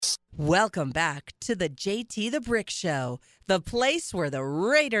Welcome back to the JT the Brick Show, the place where the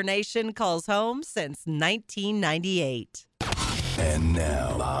Raider Nation calls home since 1998. And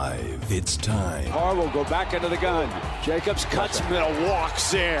now, live, it's time. Harlow go back into the gun. Jacobs cuts middle,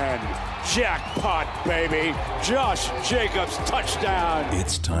 walks in. Jackpot, baby. Josh Jacobs, touchdown.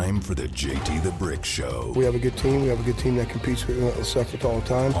 It's time for the JT the Brick Show. We have a good team. We have a good team that competes with relentless effort all the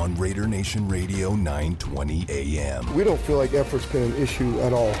time. On Raider Nation Radio, 920 AM. We don't feel like effort's been an issue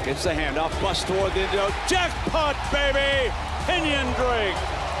at all. Gets the handoff, bust toward the end. Jackpot, baby. Kenyon Drake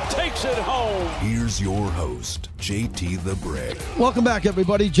takes it home. Here's your host, JT the Brick. Welcome back,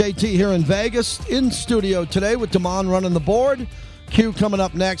 everybody. JT here in Vegas, in studio today with Damon running the board. Q coming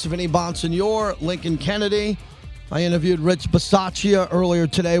up next, Vinny Bonsignore, Lincoln Kennedy. I interviewed Rich Bisaccia earlier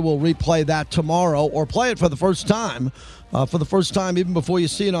today. We'll replay that tomorrow or play it for the first time. For the first time, even before you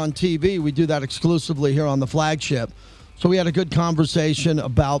see it on TV, we do that exclusively here on the flagship. So we had a good conversation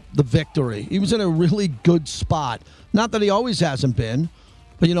about the victory. He was in a really good spot. Not that he always hasn't been.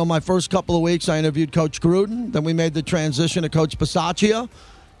 But, you know, my first couple of weeks, I interviewed Coach Gruden. Then we made the transition to Coach Bisaccia.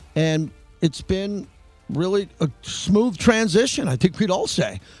 And it's been really a smooth transition, I think we'd all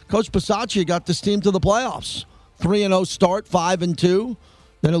say. Coach Bisaccia got this team to the playoffs. 3-0 start, 5-2.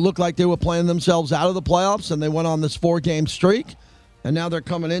 Then it looked like they were playing themselves out of the playoffs, and they went on this 4-game streak. And now they're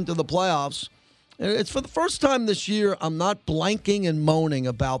coming into the playoffs. And it's for the first time this year I'm not blanking and moaning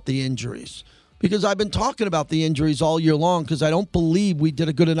about the injuries. Because I've been talking about the injuries all year long because I don't believe we did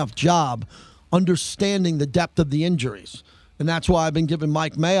a good enough job understanding the depth of the injuries. And that's why I've been giving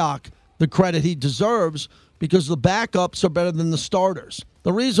Mike Mayock the credit he deserves because the backups are better than the starters.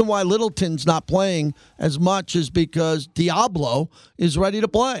 The reason why Littleton's not playing as much is because Diablo is ready to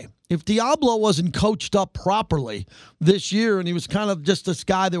play. If Diablo wasn't coached up properly this year and he was kind of just this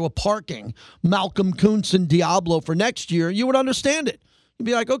guy they were parking, Malcolm Kuntz and Diablo for next year, you would understand it. You'd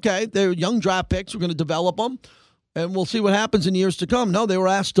be like, okay, they're young draft picks. We're going to develop them, and we'll see what happens in years to come. No, they were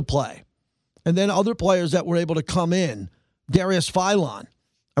asked to play. And then other players that were able to come in, Darius Philon.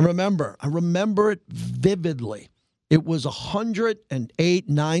 I remember it vividly. It was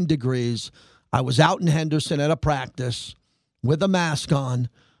 108.9 degrees. I was out in Henderson at a practice with a mask on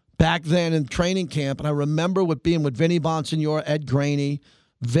back then in training camp, and I remember being with Vinny Bonsignore, Ed Graney,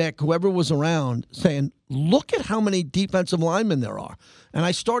 Vic, whoever was around, saying, look at how many defensive linemen there are. And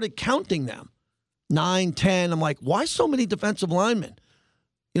I started counting them, 9, 10. I'm like, why so many defensive linemen?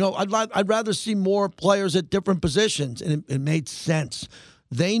 You know, I'd rather see more players at different positions, and it made sense.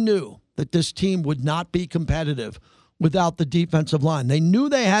 They knew that this team would not be competitive without the defensive line. They knew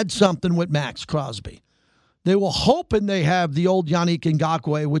they had something with Max Crosby. They were hoping they have the old Yannick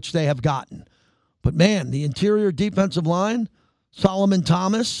Ngakoue, which they have gotten. But, man, the interior defensive line, Solomon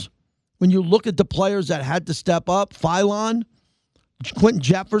Thomas, when you look at the players that had to step up, Philon, Quentin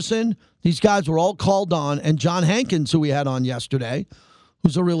Jefferson, these guys were all called on. And John Hankins, who we had on yesterday,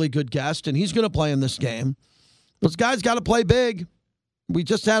 who's a really good guest, and he's going to play in this game. Those guys got to play big. We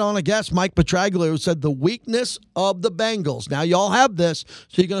just had on a guest, Mike Petraglia, who said the weakness of the Bengals. Now, y'all have this,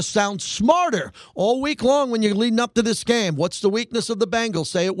 so you're going to sound smarter all week long when you're leading up to this game. What's the weakness of the Bengals?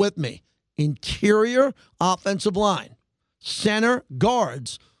 Say it with me. Interior offensive line. Center,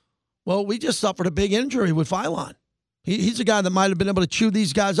 guards. Well, we just suffered a big injury with Philon. He's a guy that might have been able to chew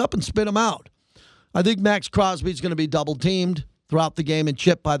these guys up and spit them out. I think Max Crosby's going to be double-teamed throughout the game and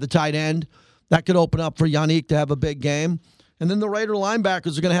chipped by the tight end. That could open up for Yannick to have a big game. And then the Raider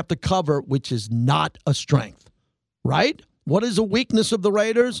linebackers are going to have to cover, which is not a strength, right? What is a weakness of the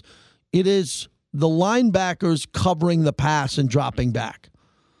Raiders? It is the linebackers covering the pass and dropping back.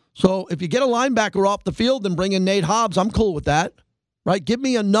 So if you get a linebacker off the field and bring in Nate Hobbs, I'm cool with that, right? Give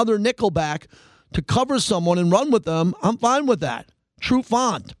me another nickel back to cover someone and run with them. I'm fine with that.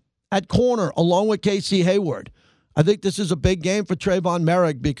 Trufant at corner along with Casey Hayward. I think this is a big game for Trayvon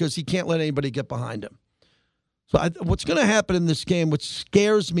Merrick because he can't let anybody get behind him. So what's going to happen in this game, which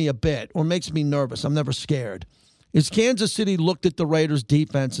scares me a bit or makes me nervous, I'm never scared, is Kansas City looked at the Raiders'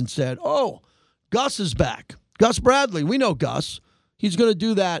 defense and said, oh, Gus is back. Gus Bradley, we know Gus. He's going to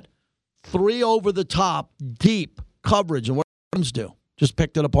do that 3 over the top, deep coverage. And what did Adams do? Just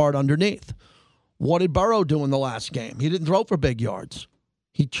picked it apart underneath. What did Burrow do in the last game? He didn't throw for big yards.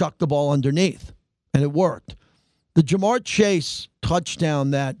 He chucked the ball underneath, and it worked. The Jamar Chase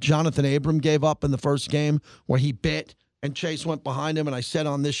touchdown that Jonathan Abram gave up in the first game where he bit and Chase went behind him, and I said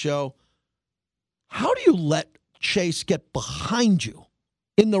on this show, how do you let Chase get behind you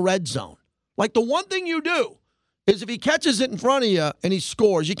in the red zone? Like, the one thing you do is if he catches it in front of you and he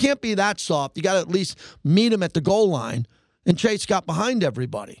scores, you can't be that soft. You got to at least meet him at the goal line, and Chase got behind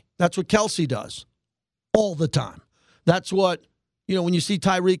everybody. That's what Kelsey does all the time. That's what when you see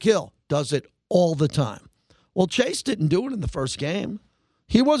Tyreek Hill, does it all the time. Well, Chase didn't do it in the first game.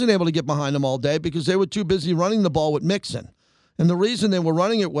 He wasn't able to get behind him all day because they were too busy running the ball with Mixon. And the reason they were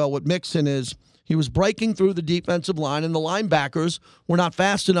running it well with Mixon is he was breaking through the defensive line, and the linebackers were not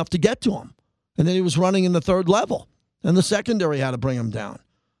fast enough to get to him. And then he was running in the third level, and the secondary had to bring him down.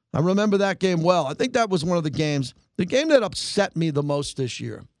 I remember that game well. I think that was one of the games. The game that upset me the most this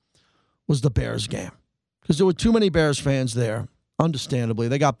year was the Bears game because there were too many Bears fans there, understandably.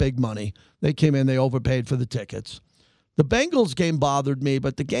 They got big money. They came in, they overpaid for the tickets. The Bengals game bothered me,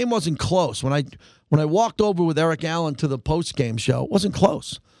 but the game wasn't close. When I walked over with Eric Allen to the post-game show, it wasn't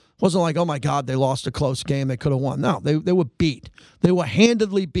close. It wasn't like, oh, my God, they lost a close game. They could have won. No, they were beat. They were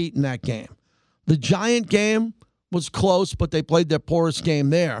handedly beat in that game. The Giant game was close, but they played their poorest game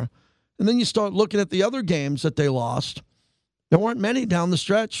there. And then you start looking at the other games that they lost. There weren't many down the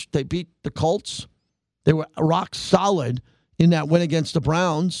stretch. They beat the Colts. They were rock solid in that win against the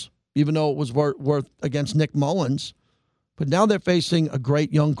Browns, even though it was worth against Nick Mullins. But now they're facing a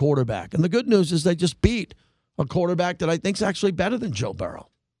great young quarterback. And the good news is they just beat a quarterback that I think is actually better than Joe Burrow.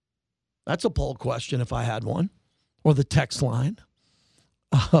 That's a poll question if I had one. Or the text line.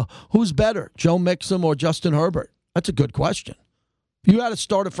 Who's better, Joe Mixon or Justin Herbert? That's a good question. If you had to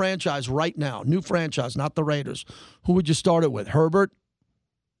start a franchise right now, new franchise, not the Raiders, who would you start it with, Herbert,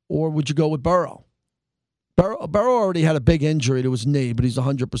 or would you go with Burrow? Burrow already had a big injury to his knee, but he's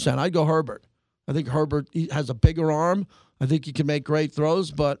 100%. I'd go Herbert. I think Herbert has a bigger arm. I think he can make great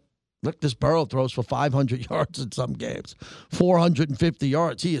throws, but look, this Burrow throws for 500 yards in some games, 450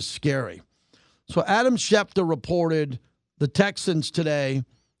 yards. He is scary. So Adam Schefter reported the Texans today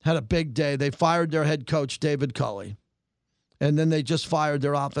had a big day. They fired their head coach, David Culley, and then they just fired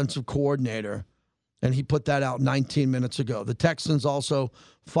their offensive coordinator, and he put that out 19 minutes ago. The Texans also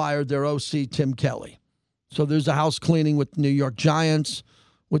fired their OC, Tim Kelly. So there's a house cleaning with the New York Giants,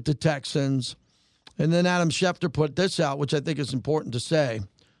 with the Texans. And then Adam Schefter put this out, which I think is important to say.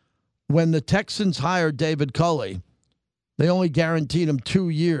 When the Texans hired David Culley, they only guaranteed him 2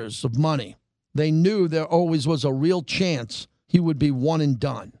 years of money. They knew there always was a real chance he would be one and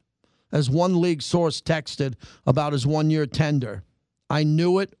done. As one league source texted about his one-year tender, I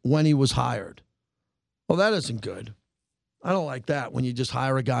knew it when he was hired. Well, that isn't good. I don't like that when you just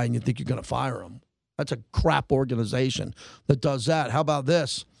hire a guy and you think you're going to fire him. That's a crap organization that does that. How about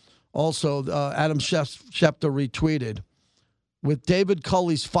this? Also, Adam Schefter retweeted, with David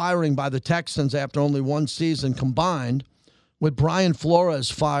Culley's firing by the Texans after only one season combined, with Brian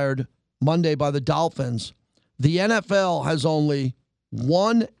Flores fired Monday by the Dolphins, the NFL has only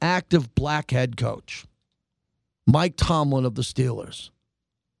one active black head coach, Mike Tomlin of the Steelers.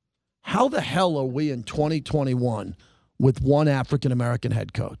 How the hell are we in 2021 with one African-American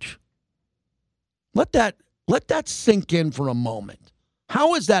head coach? Let that sink in for a moment.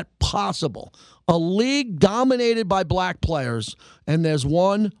 How is that possible? A league dominated by black players, and there's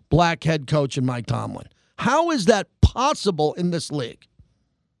one black head coach in Mike Tomlin. How is that possible in this league?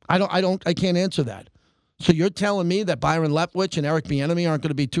 I can't answer that. So you're telling me that Byron Leftwich and Eric Bieniemy aren't going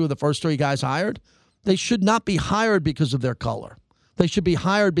to be two of the first three guys hired? They should not be hired because of their color. They should be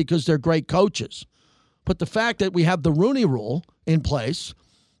hired because they're great coaches. But the fact that we have the Rooney Rule in place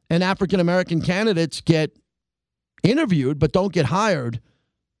and African-American candidates get interviewed but don't get hired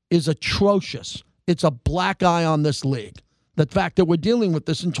is atrocious. It's a black eye on this league. The fact that we're dealing with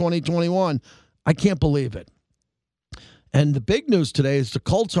this in 2021, I can't believe it. And the big news today is the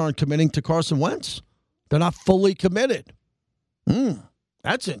Colts aren't committing to Carson Wentz. They're not fully committed.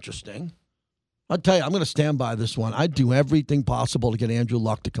 That's interesting. I'll tell you, I'm going to stand by this one. I'd do everything possible to get Andrew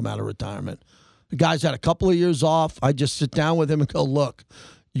Luck to come out of retirement. The guy's had a couple of years off. I just sit down with him and go, look,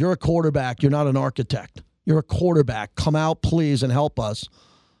 you're a quarterback. You're not an architect. You're a quarterback. Come out, please, and help us.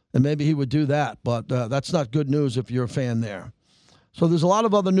 And maybe he would do that. But that's not good news if you're a fan there. So there's a lot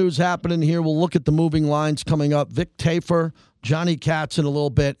of other news happening here. We'll look at the moving lines coming up. Vic Tafur, Johnny Katz in a little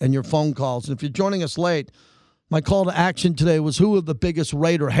bit, and your phone calls. And if you're joining us late, my call to action today was who are the biggest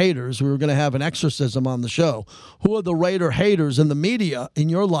Raider haters? We were going to have an exorcism on the show. Who are the Raider haters in the media in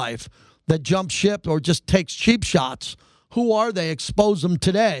your life that jump ship or just takes cheap shots? Who are they? Expose them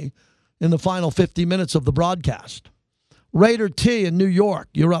today in the final 50 minutes of the broadcast. Raider T in New York,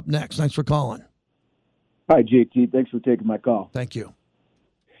 you're up next. Thanks for calling. Hi, JT. Thanks for taking my call. Thank you.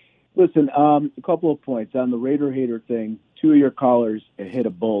 Listen, a couple of points. On the Raider hater thing, two of your callers hit a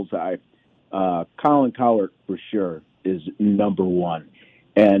bullseye. Colin Cowherd, for sure, is number one.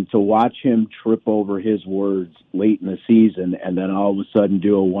 And to watch him trip over his words late in the season and then all of a sudden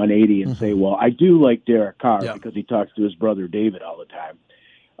do a 180 and say, well, I do like Derek Carr because he talks to his brother David all the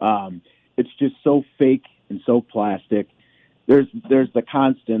time. It's just so fake and so plastic. there's the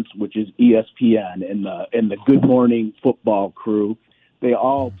constants, which is ESPN and the Good Morning Football crew. They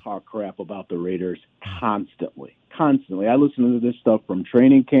all talk crap about the Raiders constantly. I listen to this stuff from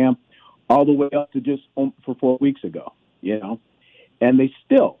training camp all the way up to just for 4 weeks ago, and they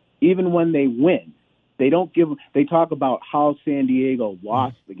still, even when they win, they talk about how Los Angeles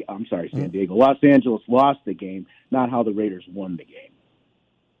lost the game, not how the Raiders won the game.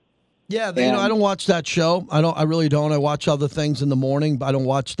 Yeah, I don't watch that show. I really don't. I watch other things in the morning, but I don't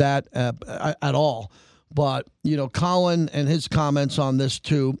watch that at all. But, Colin and his comments on this,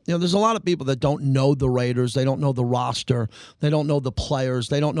 too. There's a lot of people that don't know the Raiders. They don't know the roster. They don't know the players.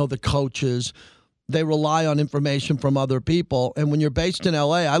 They don't know the coaches. They rely on information from other people. And when you're based in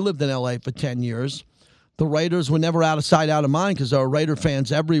L.A., I lived in L.A. for 10 years. The Raiders were never out of sight, out of mind because there are Raider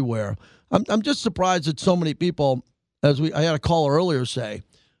fans everywhere. I'm just surprised that so many people, I had a caller earlier say,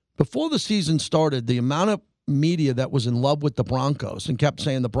 before the season started, the amount of media that was in love with the Broncos and kept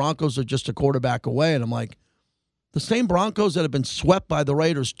saying the Broncos are just a quarterback away. And I'm like, the same Broncos that have been swept by the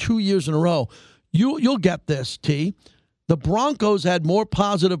Raiders 2 years in a row. You'll get this, T. The Broncos had more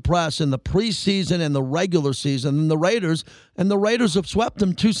positive press in the preseason and the regular season than the Raiders, and the Raiders have swept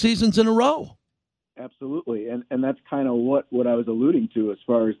them 2 seasons in a row. Absolutely. And that's kind of what I was alluding to as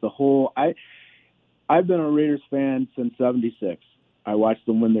far as the whole. I've been a Raiders fan since '76. I watched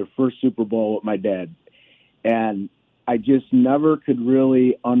them win their first Super Bowl with my dad. And I just never could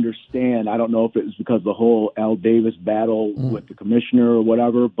really understand. I don't know if it was because the whole Al Davis battle with the commissioner or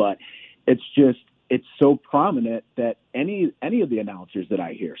whatever, but it's so prominent that any of the announcers that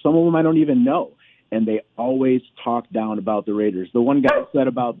I hear, some of them I don't even know, and they always talk down about the Raiders. The one guy said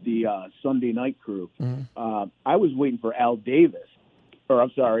about the Sunday night crew, I was waiting for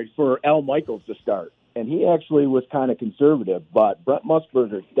for Al Michaels to start. And he actually was kind of conservative, but Brent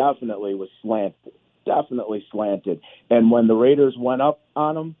Musburger definitely was slanted. And when the Raiders went up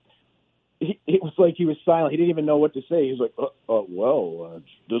on him, it was like he was silent. He didn't even know what to say. He was like,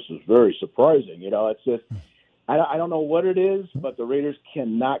 this is very surprising. It's just, I don't know what it is, but the Raiders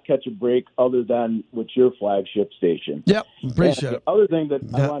cannot catch a break other than with your flagship station. Yep, appreciate it. The other thing that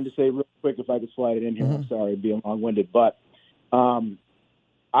I wanted to say real quick, if I could slide it in here, I'm sorry, being long-winded, but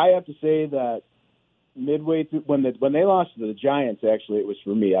I have to say that midway through, when they lost to the Giants, actually, it was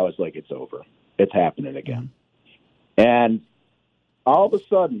for me. I was like, it's over. It's happening again. And all of a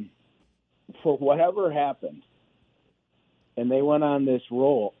sudden, for whatever happened, and they went on this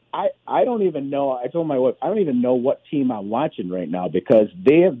roll, I don't even know. I told my wife, I don't even know what team I'm watching right now because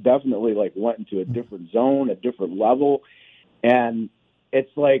they have definitely went into a different zone, a different level, and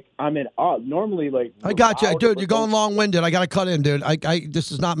it's like I'm in awe. Normally, I got you, dude. You're going long-winded. I got to cut in, dude.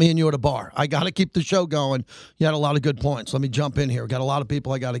 This is not me and you at a bar. I got to keep the show going. You had a lot of good points. Let me jump in here. Got a lot of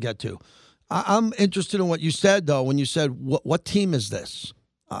people I got to get to. I'm interested in what you said, though, when you said, what team is this?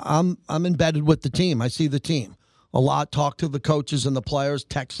 I'm embedded with the team. I see the team a lot, talk to the coaches and the players,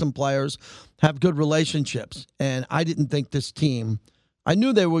 text some players, have good relationships. And I didn't think this team, I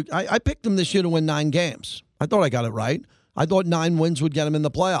knew they would. I picked them this year to win 9 games. I thought I got it right. I thought 9 wins would get them in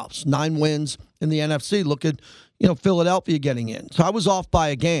the playoffs. 9 wins in the NFC. Look at, Philadelphia getting in. So I was off by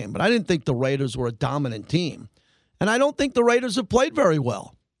a game, but I didn't think the Raiders were a dominant team. And I don't think the Raiders have played very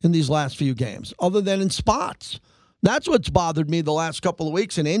well in these last few games, other than in spots. That's what's bothered me the last couple of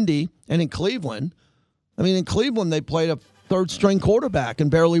weeks in Indy and in Cleveland. I mean, in Cleveland, they played a third-string quarterback and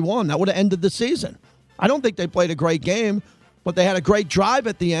barely won. That would have ended the season. I don't think they played a great game, but they had a great drive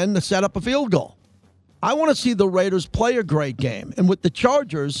at the end to set up a field goal. I want to see the Raiders play a great game. And with the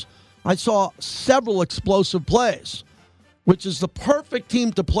Chargers, I saw several explosive plays, which is the perfect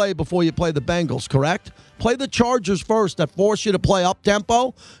team to play before you play the Bengals, correct? Play the Chargers first that force you to play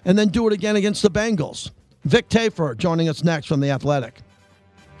up-tempo, and then do it again against the Bengals. Vic Tafur joining us next from The Athletic.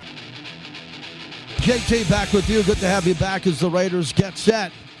 JT back with you. Good to have you back as the Raiders get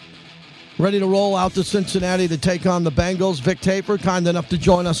set. Ready to roll out to Cincinnati to take on the Bengals. Vic Tafur, kind enough to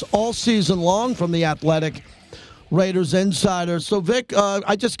join us all season long from The Athletic, Raiders Insider. So, Vic,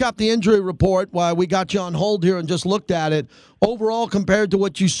 I just got the injury report while we got you on hold here and just looked at it. Overall, compared to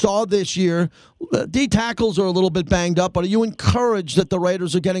what you saw this year, D tackles are a little bit banged up, but are you encouraged that the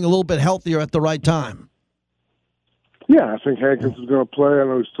Raiders are getting a little bit healthier at the right time? Yeah, I think Hankins is going to play. I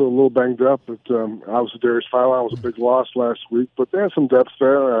know he's still a little banged up, but obviously Darius Philon was a big loss last week, but they have some depth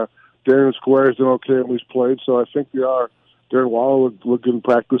there. Darian Square's done okay when he's played, so I think they are. Darren Waller looked good in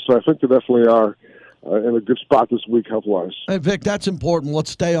practice, so I think they definitely are in a good spot this week health-wise. Hey, Vic, that's important. Let's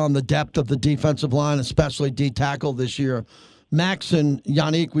stay on the depth of the defensive line, especially D-tackle this year. Max and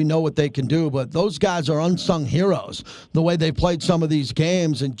Yannick, we know what they can do, but those guys are unsung heroes, the way they played some of these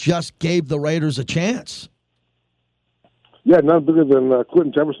games and just gave the Raiders a chance. Yeah, none bigger than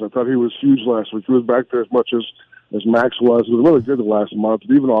Quentin Jefferson. I thought he was huge last week. He was back there as much as Max was. He was really good the last month,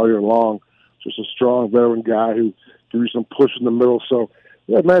 even all year long. Just a strong veteran guy who can use some push in the middle. So,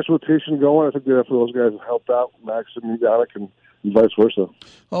 yeah, nice rotation going. I think definitely those guys have helped out Max and Yannick and vice versa.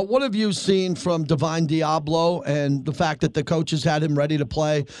 What have you seen from Divine Diablo and the fact that the coaches had him ready to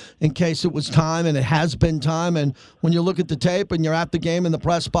play in case it was time, and it has been time? And when you look at the tape and you're at the game in the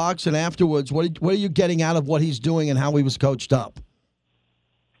press box and afterwards, what are you getting out of what he's doing and how he was coached up?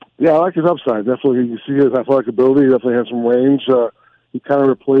 Yeah, I like his upside. Definitely, you see his athletic ability. He definitely has some range. He kind of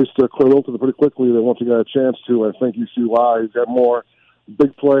replaced Clay Wilton pretty quickly. Then once he got a chance to, I think you see why. He's got more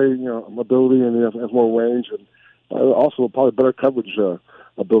big play, ability, and he has more range, and also probably better coverage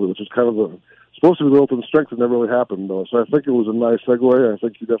ability, which is kind of supposed to be the ultimate strength that never really happened, though. So I think it was a nice segue. I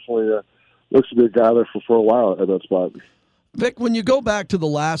think he definitely looks to be a guy there for a while at that spot. Vic, when you go back to the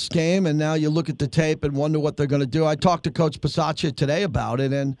last game and now you look at the tape and wonder what they're going to do, I talked to Coach Bisaccia today about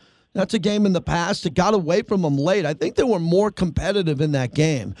it, and that's a game in the past that got away from them late. I think they were more competitive in that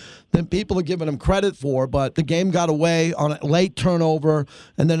game than people are giving them credit for, but the game got away on a late turnover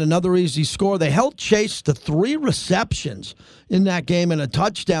and then another easy score. They held Chase to 3 receptions in that game and a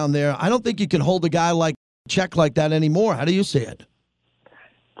touchdown there. I don't think you can hold a guy like Check like that anymore. How do you see it?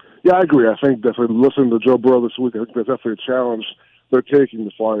 Yeah, I agree. I think definitely listening to Joe Burrow this week, I think that's definitely a challenge they're taking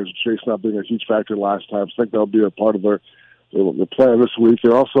as far as Chase not being a huge factor last time. I think that'll be a part of their plan this week.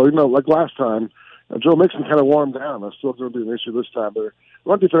 And also, like last time, Joe Mixon kind of warmed down. That's still going to be an issue this time. Their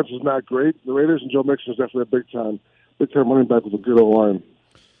run defense is not great. The Raiders and Joe Mixon is definitely a big time running back with a good O-line.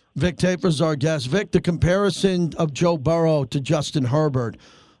 Vic Tafer's our guest. Vic, the comparison of Joe Burrow to Justin Herbert,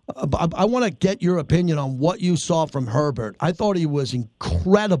 I want to get your opinion on what you saw from Herbert. I thought he was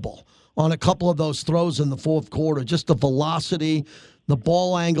incredible on a couple of those throws in the fourth quarter, just the velocity, the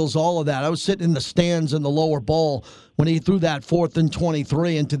ball angles, all of that. I was sitting in the stands in the lower bowl when he threw that 4th and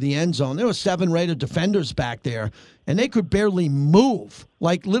 23 into the end zone. There were 7 Raider defenders back there, and they could barely move,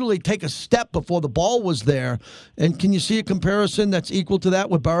 like literally take a step before the ball was there. And can you see a comparison that's equal to that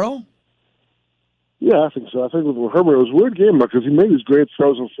with Burrow? Yeah, I think so. I think with Herbert, it was a weird game because he made these great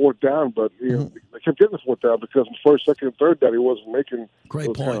throws on 4th down, but they kept getting the 4th down because in 1st, 2nd, and 3rd down he wasn't making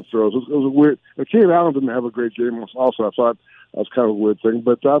those kind of throws. It was a weird. And Keenan Allen didn't have a great game. Also, I thought that was kind of a weird thing.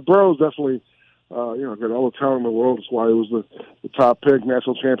 But Burrow's definitely, got all the talent in the world. That's why he was the top pick,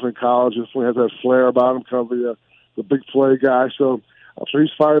 national champion in college. He definitely has that flair about him, kind of the big play guy. So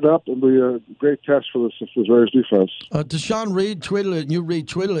he's fired up. It'll be a great test for this Raiders defense. Deshaun Reed tweeted it, and you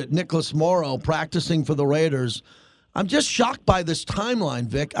retweeted it. Nicholas Morrow practicing for the Raiders. I'm just shocked by this timeline,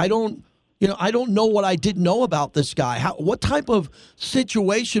 Vic. I don't know what I didn't know about this guy. What type of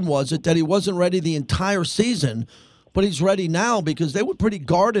situation was it that he wasn't ready the entire season, but he's ready now? Because they were pretty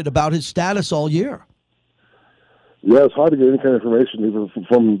guarded about his status all year. Yeah, it's hard to get any kind of information, either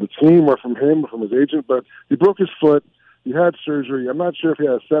from the team or from him or from his agent. But he broke his foot. He had surgery. I'm not sure if he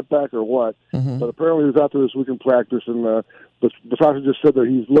had a setback or what, but apparently he was out there this week in practice, and Bisaccia just said that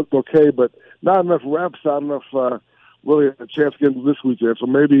he's looked okay, but not enough reps, not enough really a chance to get into this weekend. So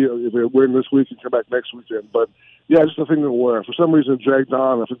maybe if they win this week, he can come back next weekend. But, yeah, just a thing to wear. For some reason, it dragged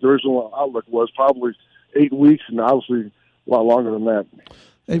on. I think the original outlook was probably 8 weeks, and obviously a lot longer than that.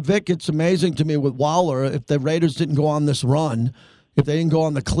 Hey, Vic, it's amazing to me with Waller, if the Raiders didn't go on this run, if they didn't go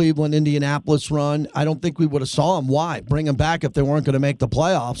on the Cleveland, Indianapolis run, I don't think we would have saw him. Why? Bring him back if they weren't going to make the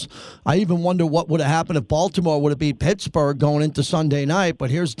playoffs. I even wonder what would have happened if Baltimore would have beat Pittsburgh going into Sunday night. But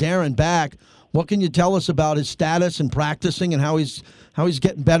here's Darren back. What can you tell us about his status and practicing and how he's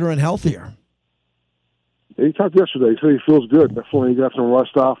getting better and healthier? He talked yesterday. He said he feels good. Definitely he got some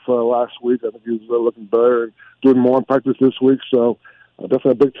rust off last week. I think he's looking better and doing more in practice this week. So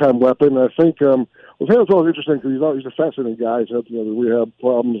definitely a big-time weapon. I think with him it's always interesting because he's a fascinating guy. He's had the rehab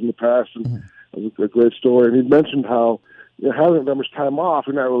problems in the past, and it was a great story. And he mentioned how having that much time off,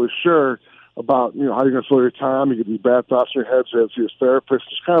 you're not really sure about how you're going to slow your time. You get these bad thoughts in your head, so you have to see his therapist.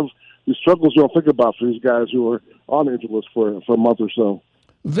 It's kind of these struggles you don't think about for these guys who are on the injured list for a month or so.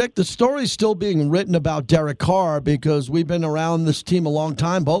 Vic, the story's still being written about Derek Carr because we've been around this team a long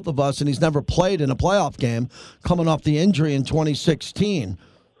time, both of us, and he's never played in a playoff game coming off the injury in 2016.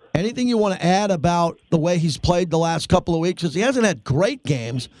 Anything you want to add about the way he's played the last couple of weeks? Because he hasn't had great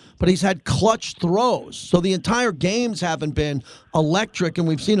games, but he's had clutch throws. So the entire games haven't been electric, and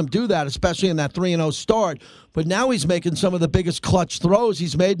we've seen him do that, especially in that 3-0 start. But now he's making some of the biggest clutch throws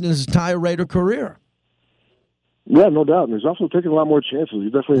he's made in his entire Raider career. Yeah, no doubt. And he's also taking a lot more chances.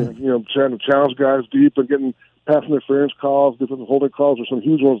 He's definitely, trying to challenge guys deep and getting pass interference calls, different holding calls, or some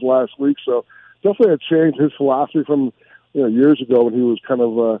huge ones last week. So definitely a change his philosophy from years ago when he was kind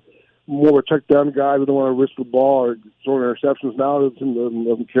of more of a check down guy. They don't want to risk the ball or throwing interceptions. Now he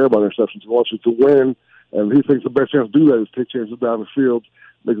doesn't care about interceptions. He wants you to win, and he thinks the best chance to do that is take chances down the field,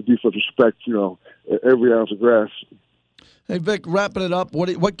 make the defense respect, every ounce of grass. Hey, Vic, wrapping it up, what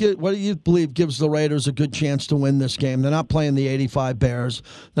do you believe gives the Raiders a good chance to win this game? They're not playing the 85 Bears.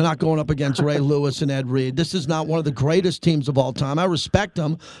 They're not going up against Ray Lewis and Ed Reed. This is not one of the greatest teams of all time. I respect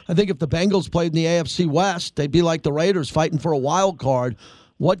them. I think if the Bengals played in the AFC West, they'd be like the Raiders fighting for a wild card.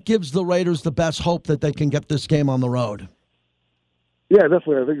 What gives the Raiders the best hope that they can get this game on the road? Yeah,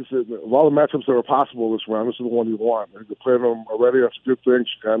 definitely. I think it's of all the matchups that are possible this round, this is the one you want. You're playing them already. That's a good thing.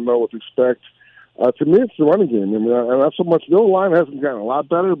 You kind of know what to expect. To me, it's the running game. I mean, not so much. The O-line hasn't gotten a lot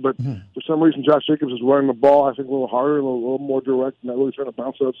better, but for some reason, Josh Jacobs is running the ball, I think, a little harder and a little more direct, not really trying to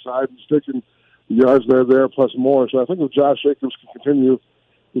bounce outside and sticking the yards there plus more. So I think if Josh Jacobs can continue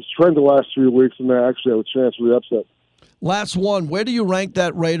his trend the last 3 weeks, then they actually have a chance for the upset. Last one, where do you rank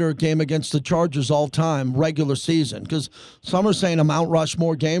that Raider game against the Chargers all time, regular season? Because some are saying a Mount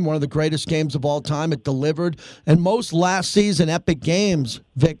Rushmore game, one of the greatest games of all time. It delivered. And most last season epic games,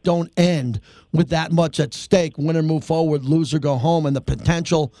 Vic, don't end with that much at stake. Winner move forward, loser go home, and the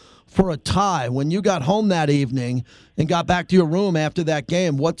potential for a tie. When you got home that evening and got back to your room after that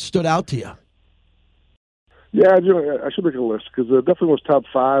game, what stood out to you? Yeah, I should make a list because it definitely was top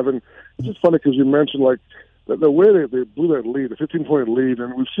 5. And it's just funny because you mentioned, like, the way they blew that lead, a 15-point lead,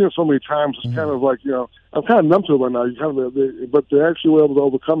 and we've seen it so many times. It's kind of like, I'm kind of numb to it by now. But they actually were able to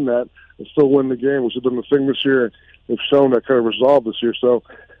overcome that and still win the game, which has been the thing this year. They've shown that kind of resolve this year. So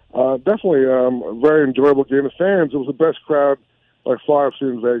definitely a very enjoyable game. The fans, it was the best crowd by far I've seen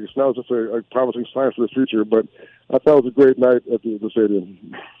in Vegas. Now it's just a promising sign for the future. But I thought it was a great night at the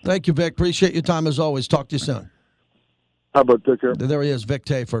stadium. Thank you, Vic. Appreciate your time as always. Talk to you soon. How about take care? There he is, Vic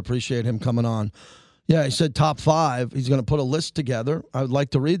Tafur. Appreciate him coming on. Yeah, he said top 5. He's going to put a list together. I would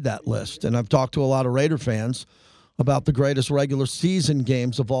like to read that list. And I've talked to a lot of Raider fans about the greatest regular season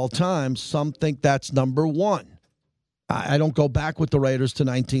games of all time. Some think that's number 1. I don't go back with the Raiders to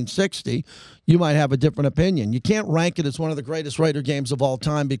 1960. You might have a different opinion. You can't rank it as one of the greatest Raider games of all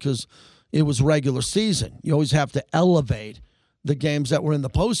time because it was regular season. You always have to elevate the games that were in the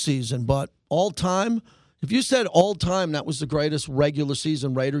postseason. But all time, if you said all time that was the greatest regular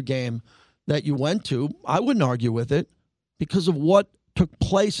season Raider game that you went to, I wouldn't argue with it because of what took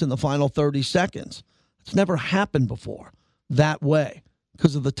place in the final 30 seconds. It's never happened before that way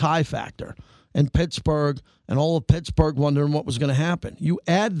because of the tie factor and Pittsburgh and all of Pittsburgh wondering what was going to happen. You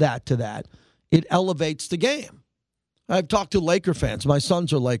add that to that, it elevates the game. I've talked to Laker fans. My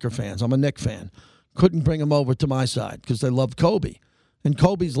sons are Laker fans. I'm a Knicks fan. Couldn't bring them over to my side because they love Kobe. And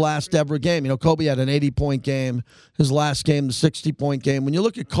Kobe's last ever game, Kobe had an 80-point game. His last game, the 60-point game. When you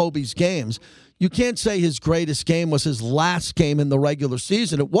look at Kobe's games, you can't say his greatest game was his last game in the regular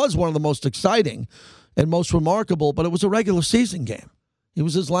season. It was one of the most exciting and most remarkable, but it was a regular season game. It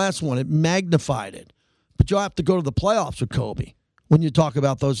was his last one. It magnified it. But you'll have to go to the playoffs with Kobe when you talk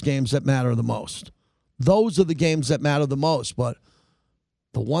about those games that matter the most. Those are the games that matter the most. But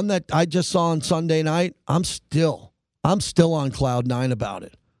the one that I just saw on Sunday night, I'm still on cloud 9 about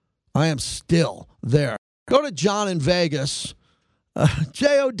it. I am still there. Go to John in Vegas.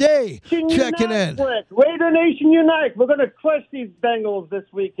 J.O.D. checking in. Brick. Raider Nation unite. We're going to crush these Bengals this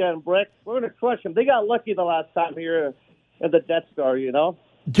weekend, Brick. We're going to crush them. They got lucky the last time here at the Death Star,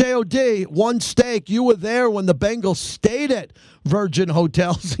 J.O.D., one steak. You were there when the Bengals stayed at Virgin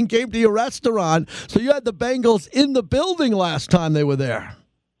Hotels and came to your restaurant. So you had the Bengals in the building last time they were there.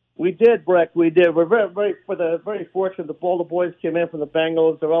 We did, Brick. We did. We're very fortunate. All the boys came in from the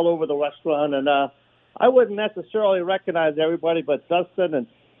Bengals. They're all over the restaurant, and I wouldn't necessarily recognize everybody, but Dustin and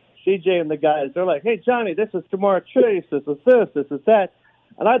CJ and the guys, they're like, "Hey, Johnny, this is Jamar Chase. This is that."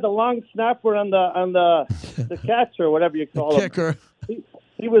 And I had the long snapper on the catcher, whatever you call him. Kicker.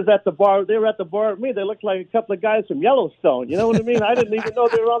 He was at the bar. They were at the bar with me. They looked like a couple of guys from Yellowstone. You know what I mean? I didn't even know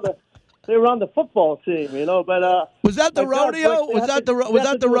they were on the football team. But was that the rodeo? Was that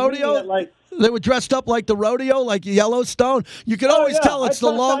the rodeo? They were dressed up like the rodeo, like Yellowstone. You could always tell it's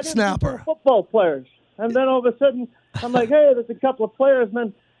the long snapper. Football players. And then all of a sudden, I'm like, hey, there's a couple of players.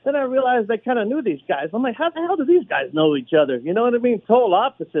 And then I realized they kind of knew these guys. I'm like, how the hell do these guys know each other? You know what I mean? Total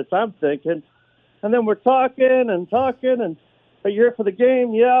opposites, I'm thinking. And then we're talking, and are you here for the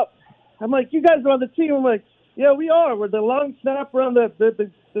game? Yep. I'm like, you guys are on the team. I'm like, yeah, we are. We're the long snapper on the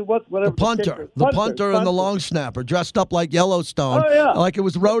punter. The punter and the long snapper, dressed up like Yellowstone, like it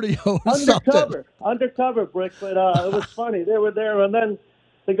was rodeo or something. Undercover, Brick. But it was funny. They were there, and then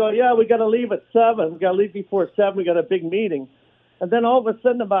they go, yeah, we got to leave at 7. We got to leave before 7. We got a big meeting. And then all of a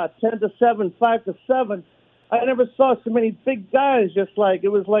sudden, about 10 to 7, 5 to 7, I never saw so many big guys. Just like it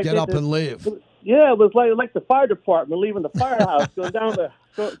was like Get up and leave. Yeah, it was like the fire department leaving the firehouse, going down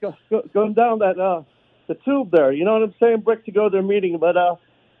going down that the tube there. You know what I'm saying, Brick, to go to their meeting. But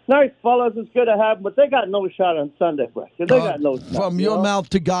nice fellas, it's good to have them, but they got no shot on Sunday, Brick. They got no shot. From your mouth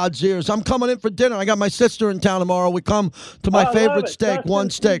to God's ears. I'm coming in for dinner. I got my sister in town tomorrow. We come to my favorite steak, Justin, one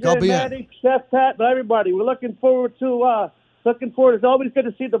steak. TJ, I'll be Maddie, in. Chef Pat, but everybody, we're looking forward to. It's always good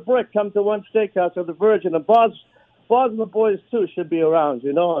to see the Brick come to One Steakhouse or the Virgin, and Boz and the boys too should be around,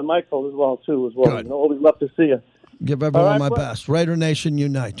 and Michael as well. Good. Always love to see you. Give everyone my best. Raider Nation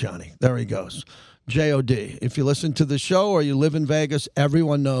unite, Johnny. There he goes. J.O.D. If you listen to the show or you live in Vegas,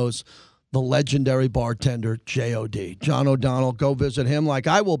 everyone knows the legendary bartender, J.O.D. John O'Donnell. Go visit him like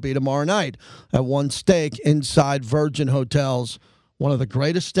I will be tomorrow night at One Steak inside Virgin Hotels. One of the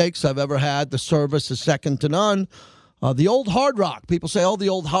greatest steaks I've ever had. The service is second to none. The old Hard Rock. People say, the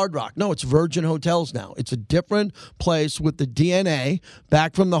old Hard Rock. No, it's Virgin Hotels now. It's a different place with the DNA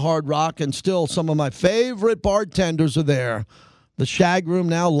back from the Hard Rock, and still some of my favorite bartenders are there. The Shag Room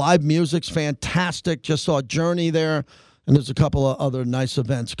now, live music's fantastic. Just saw Journey there, and there's a couple of other nice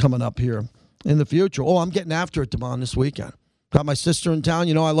events coming up here in the future. I'm getting after it, Devon, this weekend. Got my sister in town.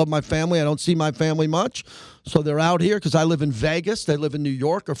 I love my family. I don't see my family much. So they're out here because I live in Vegas. They live in New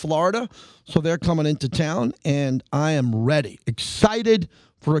York or Florida. So they're coming into town, and I am ready. Excited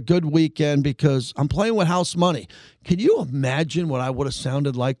for a good weekend because I'm playing with house money. Can you imagine what I would have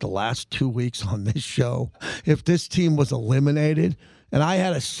sounded like the last 2 weeks on this show if this team was eliminated and I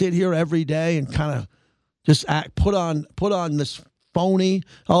had to sit here every day and kind of just put on this phony,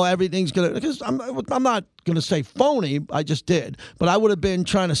 everything's going to, because I'm not going to say phony, I just did, but I would have been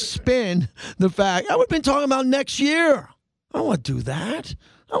trying to spin the fact, I would have been talking about next year. I don't want to do that.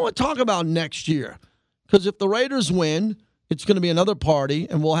 I want to talk about next year, because if the Raiders win, it's going to be another party,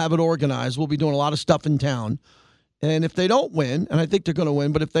 and we'll have it organized. We'll be doing a lot of stuff in town, and if they don't win, and I think they're going to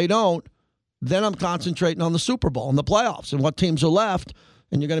win, but if they don't, then I'm concentrating on the Super Bowl and the playoffs and what teams are left.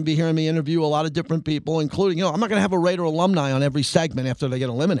 And you're going to be hearing me interview a lot of different people, including, I'm not going to have a Raider alumni on every segment after they get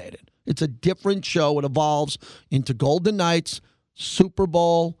eliminated. It's a different show. It evolves into Golden Knights, Super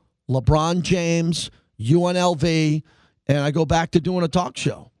Bowl, LeBron James, UNLV, and I go back to doing a talk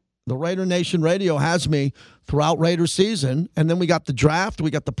show. The Raider Nation Radio has me throughout Raider season, and then we got the draft,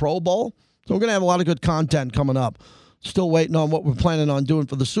 we got the Pro Bowl. So we're going to have a lot of good content coming up. Still waiting on what we're planning on doing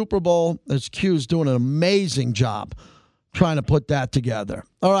for the Super Bowl. As Q's doing an amazing job trying to put that together.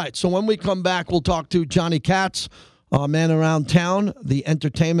 All right, so when we come back, we'll talk to Johnny Katz, man around town, the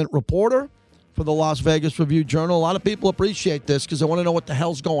entertainment reporter for the Las Vegas Review-Journal. A lot of people appreciate this because they want to know what the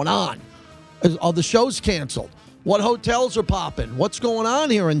hell's going on. Are the shows canceled? What hotels are popping? What's going on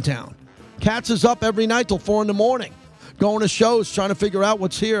here in town? Katz is up every night till 4 in the morning, going to shows, trying to figure out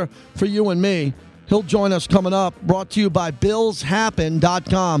what's here for you and me. He'll join us coming up, brought to you by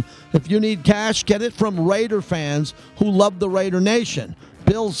BillsHappen.com. If you need cash, get it from Raider fans who love the Raider Nation.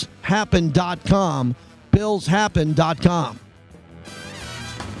 BillsHappen.com. BillsHappen.com.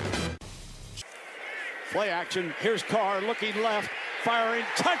 Play action. Here's Carr looking left, firing,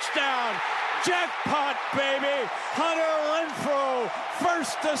 touchdown. Jackpot, baby. Hunter Renfrow,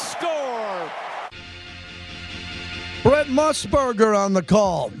 first to score. Brett Musburger on the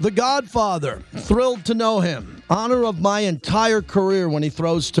call, the Godfather. Thrilled to know him. Honor of my entire career when he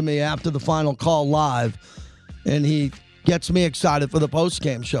throws to me after the final call live, and he gets me excited for the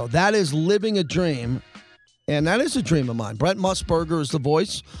postgame show. That is living a dream, and that is a dream of mine. Brett Musburger is the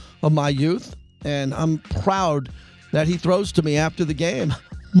voice of my youth, and I'm proud that he throws to me after the game.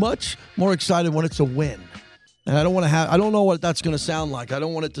 Much more excited when it's a win. And I don't know what that's going to sound like. I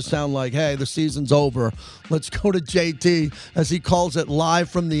don't want it to sound like, hey, the season's over. Let's go to JT, as he calls it, live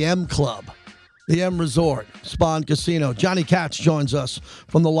from the M Club, the M Resort, Spa and Casino. Johnny Katz joins us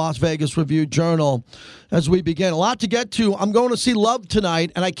from the Las Vegas Review-Journal as we begin. A lot to get to. I'm going to see Love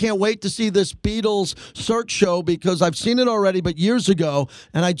tonight, and I can't wait to see this Beatles search show because I've seen it already, but years ago,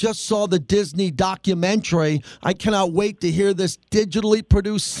 and I just saw the Disney documentary. I cannot wait to hear this digitally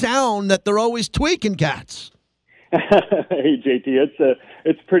produced sound that they're always tweaking, Katz. Hey, JT,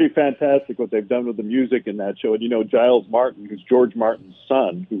 it's pretty fantastic what they've done with the music in that show. And, Giles Martin, who's George Martin's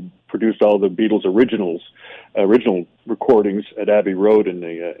son, who produced all the Beatles original recordings at Abbey Road in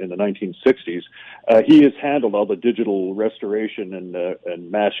the 1960s, he has handled all the digital restoration and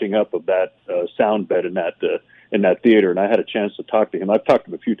mashing up of that sound bed in that theater. And I had a chance to talk to him. I've talked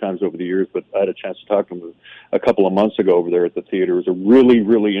to him a few times over the years, but I had a chance to talk to him a couple of months ago over there at the theater. It was a really,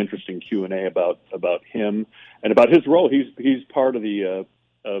 really interesting Q&A about him and about his role. He's part of the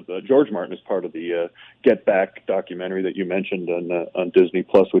George Martin as part of the Get Back documentary that you mentioned on Disney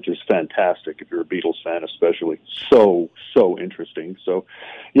Plus, which is fantastic if you're a Beatles fan, especially. So interesting. So,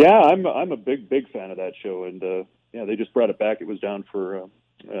 yeah, I'm a big fan of that show, and they just brought it back. It was down for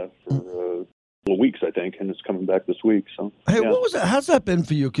a couple of weeks, I think, and it's coming back this week. So, hey, what was that? How's that been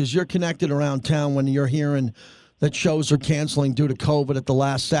for you? Because you're connected around town when you're hearing that shows are canceling due to COVID at the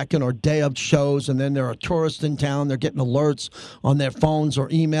last second or day of shows, and then there are tourists in town. They're getting alerts on their phones or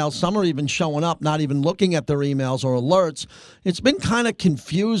emails. Some are even showing up, not even looking at their emails or alerts. It's been kind of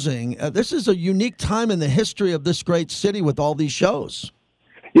confusing. This is a unique time in the history of this great city with all these shows.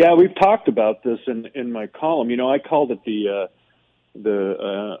 Yeah, we've talked about this in my column. I called it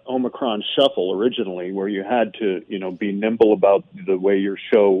the Omicron shuffle originally, where you had to, be nimble about the way your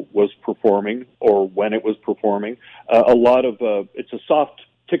show was performing or when it was performing. A lot of it's a soft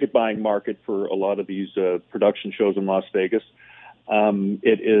ticket buying market for a lot of these production shows in Las Vegas.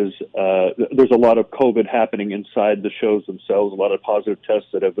 There's a lot of COVID happening inside the shows themselves. A lot of positive tests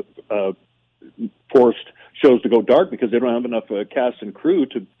that have forced shows to go dark because they don't have enough cast and crew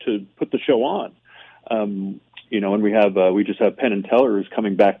to put the show on. And we just have Penn and Teller who's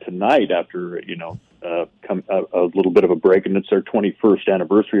coming back tonight after a little bit of a break, and it's their 21st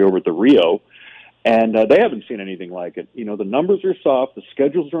anniversary over at the Rio, and they haven't seen anything like it. The numbers are soft, the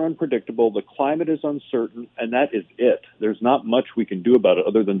schedules are unpredictable, the climate is uncertain, and that is it. There's not much we can do about it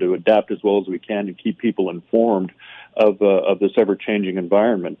other than to adapt as well as we can and keep people informed of this ever-changing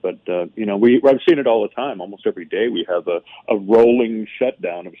environment. But I've seen it all the time. Almost every day we have a rolling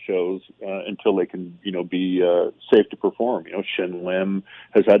shutdown of shows until they can be safe to perform. Shin Lim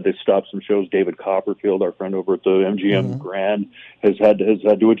has had to stop some shows. David Copperfield, our friend over at the MGM Grand, has had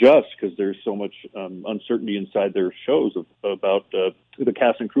to adjust because there's so much uncertainty inside their shows about the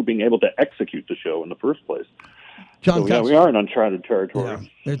cast and crew being able to execute the show in the first place. John Katz, we are in uncharted territory.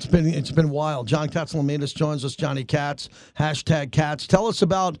 Yeah, it's been wild. John Katzlamidas joins us. Johnny Katz, #Katz. Tell us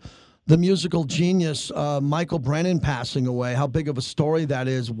about the musical genius Michael Brennan passing away. How big of a story that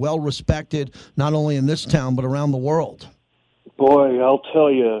is. Well respected, not only in this town but around the world. Boy, I'll tell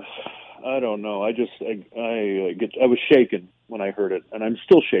you, I don't know. I was shaken when I heard it, and I'm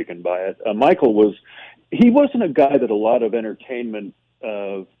still shaken by it. Michael wasn't a guy that a lot of entertainment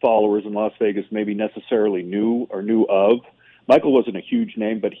followers in Las Vegas maybe necessarily knew of. Michael wasn't a huge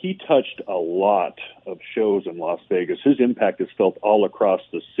name, but he touched a lot of shows in Las Vegas. His impact is felt all across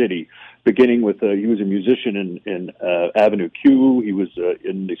the city, beginning with he was a musician in Avenue Q. He was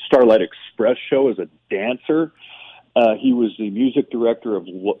in the Starlight Express show as a dancer. He was the music director of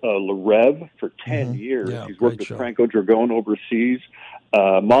Le Rêve for 10 years. Yeah, he's worked with show. Franco Dragone overseas.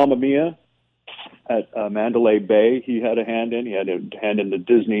 Mamma Mia at Mandalay Bay, he had a hand in. He had a hand in the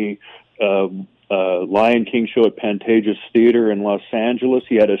Disney Lion King show at Pantages Theater in Los Angeles.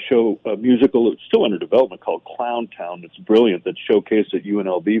 He had a musical that's still under development called Clown Town. It's brilliant, that showcased at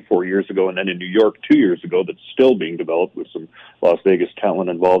UNLV 4 years ago, and then in New York 2 years ago, that's still being developed with some Las Vegas talent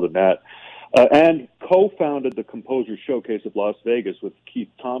involved in that. And co-founded the Composer Showcase of Las Vegas with Keith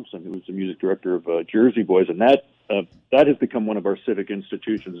Thompson, who was the music director of Jersey Boys, and that has become one of our civic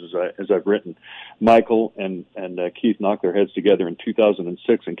institutions, as I've written. Michael and Keith knocked their heads together in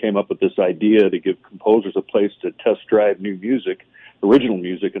 2006 and came up with this idea to give composers a place to test drive new music, original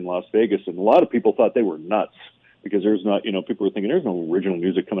music in Las Vegas, and a lot of people thought they were nuts because there's not, people were thinking there's no original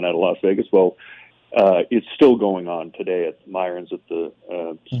music coming out of Las Vegas. Well, it's still going on today at Myron's at the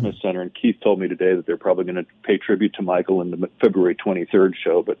Smith Center, and Keith told me today that they're probably going to pay tribute to Michael in the February 23rd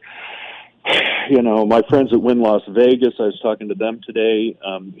show. But, my friends at Wynn Las Vegas, I was talking to them today.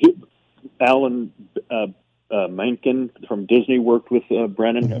 Alan Menken from Disney worked with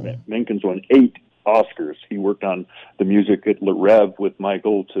Brennan. Menken's won 8 Oscars. He worked on the music at Le Rêve with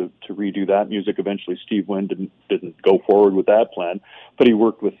Michael to redo that music. Eventually, Steve Wynn didn't go forward with that plan, but he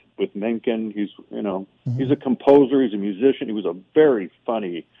worked with Menken. He's he's a composer. He's a musician. He was a very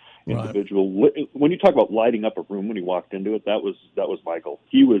funny individual. Right. When you talk about lighting up a room when he walked into it, that was Michael.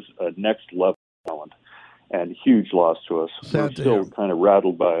 He was a next level talent. And huge loss to us. We're still kind of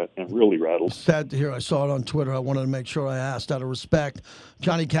rattled by it, and really rattled. Sad to hear. I saw it on Twitter. I wanted to make sure I asked out of respect.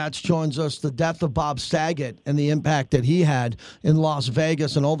 Johnny Katz joins us. The death of Bob Saget and the impact that he had in Las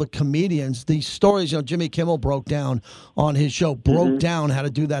Vegas, and all the comedians. These stories, Jimmy Kimmel broke down on his show, broke down how to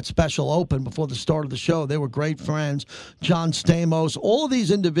do that special open before the start of the show. They were great friends. John Stamos, all of these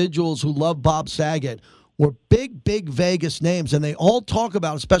individuals who love Bob Saget were big, big Vegas names, and they all talk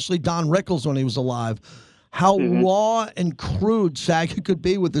about, especially Don Rickles when he was alive, how raw and crude Saget could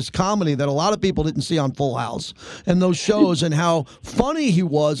be with this comedy that a lot of people didn't see on Full House and those shows, and how funny he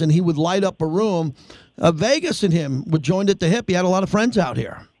was, and he would light up a room. Vegas and him were joined at the hip. He had a lot of friends out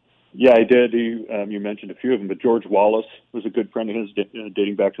here. Yeah, I did. You mentioned a few of them, but George Wallace was a good friend of his,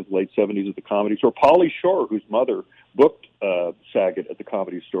 dating back to the late 70s at the Comedy Store. Pauly Shore, whose mother booked Saget at the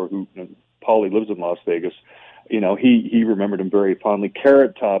Comedy Store, Pauly lives in Las Vegas. He remembered him very fondly.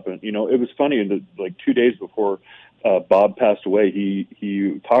 Carrot Top, and it was funny. Like 2 days before Bob passed away,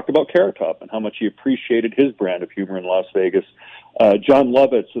 he talked about Carrot Top and how much he appreciated his brand of humor in Las Vegas. John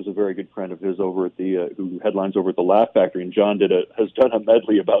Lovitz is a very good friend of his over at who headlines over at the Laugh Factory, and John has done a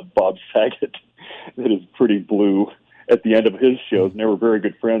medley about Bob Saget that is pretty blue at the end of his shows. And they were very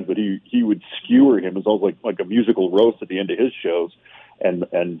good friends, but he would skewer him. It was always like a musical roast at the end of his shows, and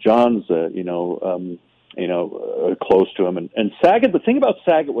John's close to him. And Saget, the thing about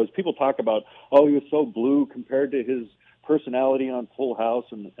Saget was people talk about, he was so blue compared to his personality on Full House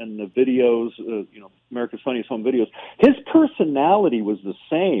and the videos, America's Funniest Home Videos. His personality was the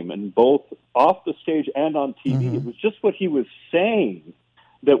same in both off the stage and on TV. It was just what he was saying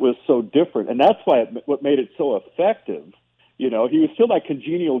that was so different. And that's what made it so effective. He was still that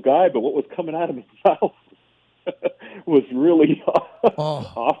congenial guy, but what was coming out of his mouth was really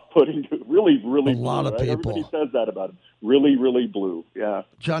off-putting. Really, really blue. A lot of people. Everybody says that about him. Really, really blue. Yeah.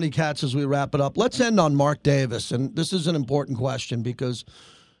 Johnny Katz, as we wrap it up, let's end on Mark Davis. And this is an important question because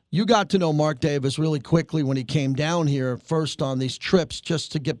you got to know Mark Davis really quickly when he came down here first on these trips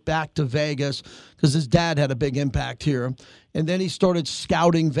just to get back to Vegas because his dad had a big impact here. And then he started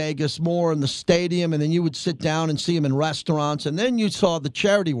scouting Vegas more in the stadium, and then you would sit down and see him in restaurants, and then you saw the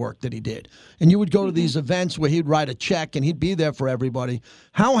charity work that he did. And you would go to these events where he'd write a check, and he'd be there for everybody.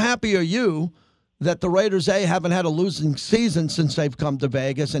 How happy are you that the Raiders, haven't had a losing season since they've come to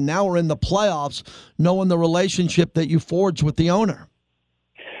Vegas, and now we're in the playoffs knowing the relationship that you forged with the owner?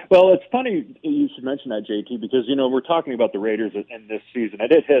 Well, it's funny you should mention that, JT, because, we're talking about the Raiders in this season, and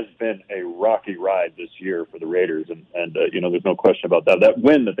it has been a rocky ride this year for the Raiders, and there's no question about that. That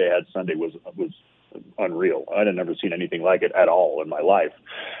win that they had Sunday was unreal. I had never seen anything like it at all in my life,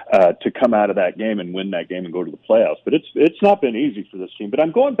 to come out of that game and win that game and go to the playoffs. But it's not been easy for this team. But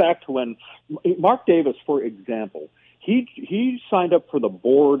I'm going back to when Mark Davis, for example, he signed up for the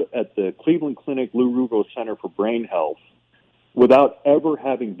board at the Cleveland Clinic Lou Ruvo Center for Brain Health without ever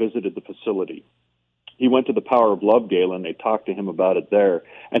having visited the facility. He went to the Power of Love Gala, and they talked to him about it there.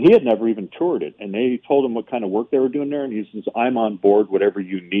 And he had never even toured it. And they told him what kind of work they were doing there, and he says, I'm on board, whatever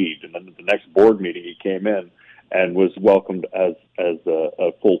you need. And then at the next board meeting, he came in and was welcomed as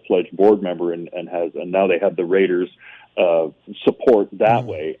a full-fledged board member, and now they have the Raiders support that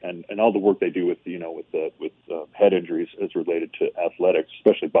way, and all the work they do with head injuries as related to athletics,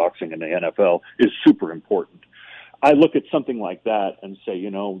 especially boxing in the NFL, is super important. I look at something like that and say,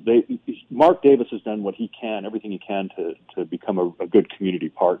 Mark Davis has done what he can, everything he can to become a good community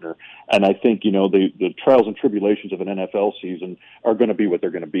partner. And I think, the trials and tribulations of an NFL season are going to be what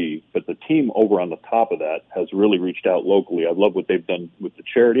they're going to be. But the team over on the top of that has really reached out locally. I love what they've done with the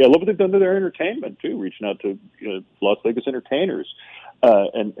charity. I love what they've done to their entertainment, too, reaching out to Las Vegas entertainers.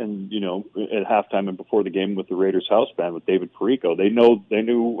 And at halftime and before the game with the Raiders house band with David Perico, they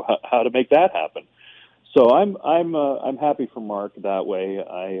knew how to make that happen. So I'm happy for Mark that way.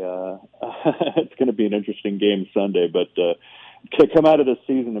 It's going to be an interesting game Sunday, but to come out of this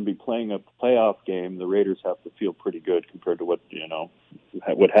season and be playing a playoff game, the Raiders have to feel pretty good compared to what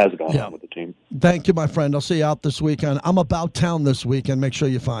has gone on with the team. Thank you, my friend. I'll see you out this weekend. I'm about town this weekend. Make sure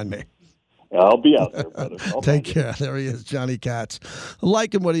you find me. I'll be out there, brother. Take care. There he is, Johnny Katz.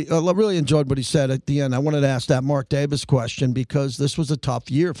 Liking what I really enjoyed what he said at the end. I wanted to ask that Mark Davis question because this was a tough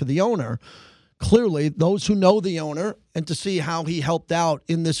year for the owner. Clearly, those who know the owner and to see how he helped out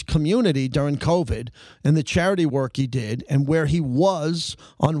in this community during COVID and the charity work he did and where he was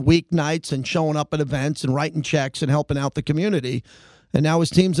on weeknights and showing up at events and writing checks and helping out the community. And now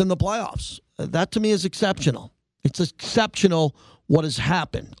his team's in the playoffs. That to me is exceptional. It's exceptional what has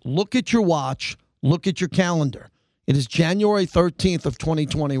happened. Look at your watch. Look at your calendar. It is January 13th of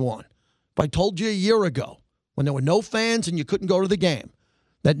 2021. If I told you a year ago when there were no fans and you couldn't go to the game,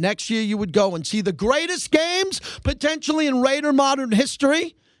 that next year you would go and see the greatest games potentially in Raider modern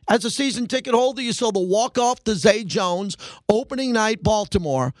history. As a season ticket holder, you saw the walk-off to Zay Jones, opening night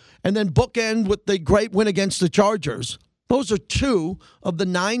Baltimore, and then bookend with the great win against the Chargers. Those are 2 of the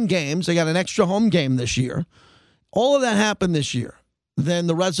 9 games. They got an extra home game this year. All of that happened this year. Then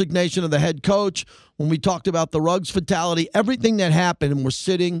the resignation of the head coach, when we talked about the Ruggs fatality, everything that happened, and we're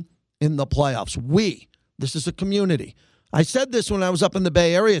sitting in the playoffs. This is a community. I said this when I was up in the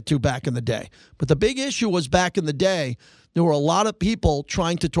Bay Area too back in the day. But the big issue was back in the day, there were a lot of people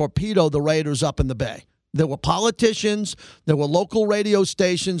trying to torpedo the Raiders up in the Bay. There were politicians, there were local radio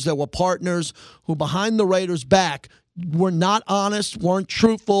stations, there were partners who behind the Raiders' back were not honest, weren't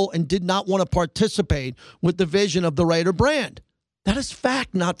truthful, and did not want to participate with the vision of the Raider brand. That is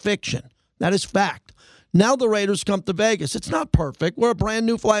fact, not fiction. That is fact. Now the Raiders come to Vegas. It's not perfect. We're a brand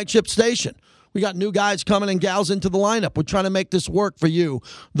new flagship station. We got new guys coming and gals into the lineup. We're trying to make this work for you,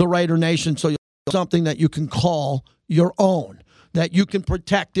 the Raider Nation, so you have something that you can call your own, that you can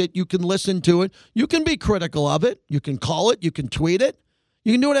protect it, you can listen to it, you can be critical of it, you can call it, you can tweet it,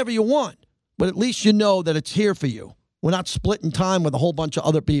 you can do whatever you want, but at least you know that it's here for you. We're not splitting time with a whole bunch of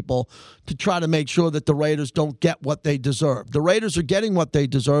other people to try to make sure that the Raiders don't get what they deserve. The Raiders are getting what they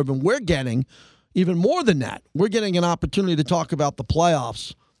deserve, and we're getting even more than that. We're getting an opportunity to talk about the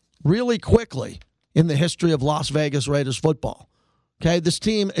playoffs really quickly in the history of Las Vegas Raiders football. Okay, this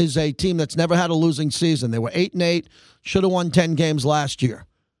team is a team that's never had a losing season. They were 8-8, should have won 10 games last year.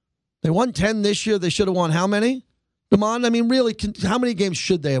 They won 10 this year. They should have won how many? Damon, I mean, really, how many games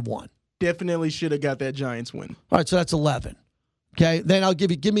should they have won? Definitely should have got that Giants win. All right, so that's 11. Okay, then I'll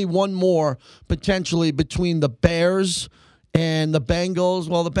give me one more potentially between the Bears and the Bengals.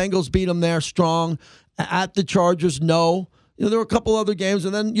 Well, the Bengals beat them there strong. At the Chargers, no. You know, there were a couple other games,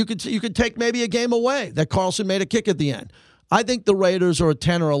 and then you could take maybe a game away that Carlson made a kick at the end. I think the Raiders are a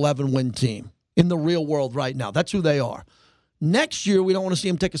 10 or 11 win team in the real world right now. That's who they are. Next year, we don't want to see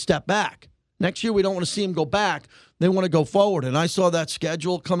them take a step back. Next year, we don't want to see them go back. They want to go forward. And I saw that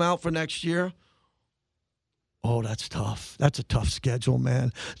schedule come out for next year. Oh, that's tough. That's a tough schedule,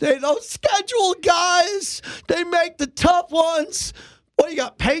 man. They don't schedule guys. They make the tough ones. Well, you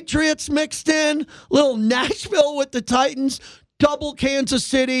got Patriots mixed in, little Nashville with the Titans, double Kansas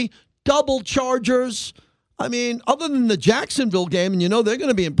City, double Chargers. I mean, other than the Jacksonville game, and you know they're going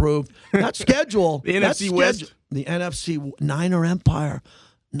to be improved, that schedule. The NFC West. The NFC Niner Empire.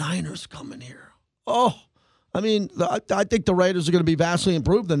 Niners coming here. Oh, I mean, I think the Raiders are going to be vastly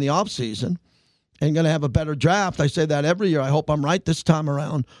improved in the offseason and going to have a better draft. I say that every year. I hope I'm right this time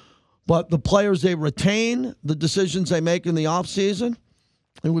around. But the players they retain, the decisions they make in the offseason,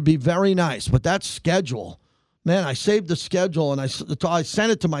 it would be very nice. But that schedule, man, I saved the schedule, and I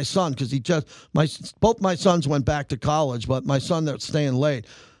sent it to my son because both my sons went back to college, but my son that's staying late.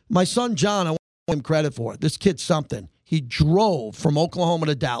 My son, John, I want to give him credit for it. This kid's something. He drove from Oklahoma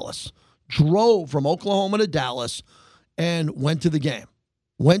to Dallas. And went to the game.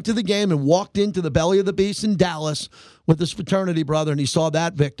 Went to the game and walked into the belly of the beast in Dallas with his fraternity brother, and he saw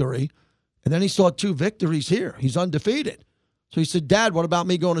that victory. And then he saw 2 victories here. He's undefeated. So he said, Dad, what about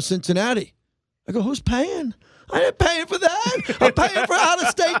me going to Cincinnati? I go, who's paying? I didn't pay for that. I'm paying for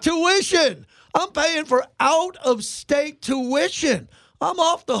out-of-state tuition. I'm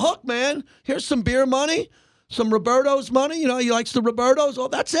off the hook, man. Here's some beer money, some Roberto's money. You know, he likes the Roberto's. Oh,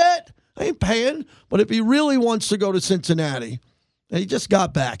 that's it. I ain't paying. But if he really wants to go to Cincinnati, and he just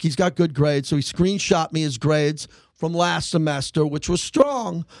got back. He's got good grades, so he screenshot me his grades from last semester, which was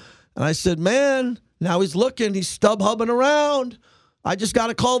strong. And I said, man, now he's looking. He's stub-hubbing around. I just got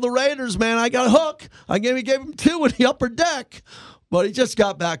to call the Raiders, man. I got a hook. I gave him 2 in the upper deck. But he just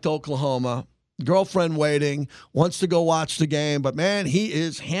got back to Oklahoma. Girlfriend waiting, wants to go watch the game. But, man, he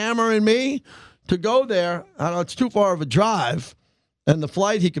is hammering me to go there. I know it's too far of a drive. And the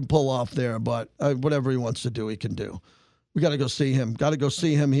flight he can pull off there. But whatever he wants to do, he can do. We got to go see him. Got to go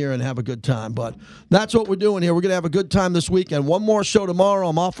see him here and have a good time. But that's what we're doing here. We're going to have a good time this weekend. One more show tomorrow.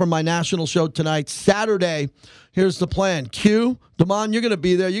 I'm off from my national show tonight. Saturday, here's the plan. Q, Damon, you're going to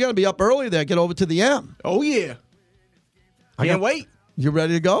be there. You're going to be up early there. Get over to the M. Oh, yeah. Can't wait. You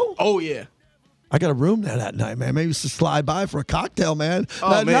ready to go? Oh, yeah. I got a room there that night, man. Maybe just to slide by for a cocktail, man.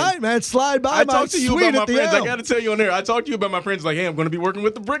 Night, man, slide by. I talked to you about my friends. M. I got to tell you on there. I talked to you about my friends. Like, hey, I'm going to be working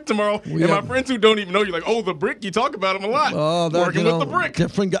with the Brick tomorrow. And my friends who don't even know, you're like, oh, the Brick. You talk about him a lot. Oh, working with the Brick.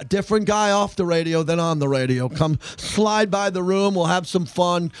 Different guy off the radio than on the radio. Come slide by the room. We'll have some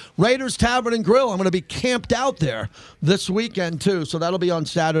fun. Raiders Tavern and Grill. I'm going to be camped out there this weekend too. So that'll be on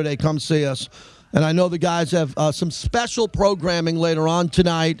Saturday. Come see us. And I know the guys have some special programming later on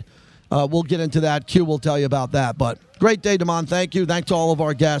tonight. We'll get into that. Q will tell you about that. But great day, Damon. Thank you. Thanks to all of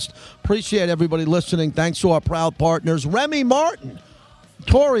our guests. Appreciate everybody listening. Thanks to our proud partners. Remy Martin.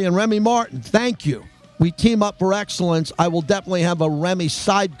 Tori and Remy Martin, thank you. We team up for excellence. I will definitely have a Remy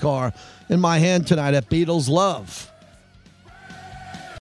sidecar in my hand tonight at Beatles Love.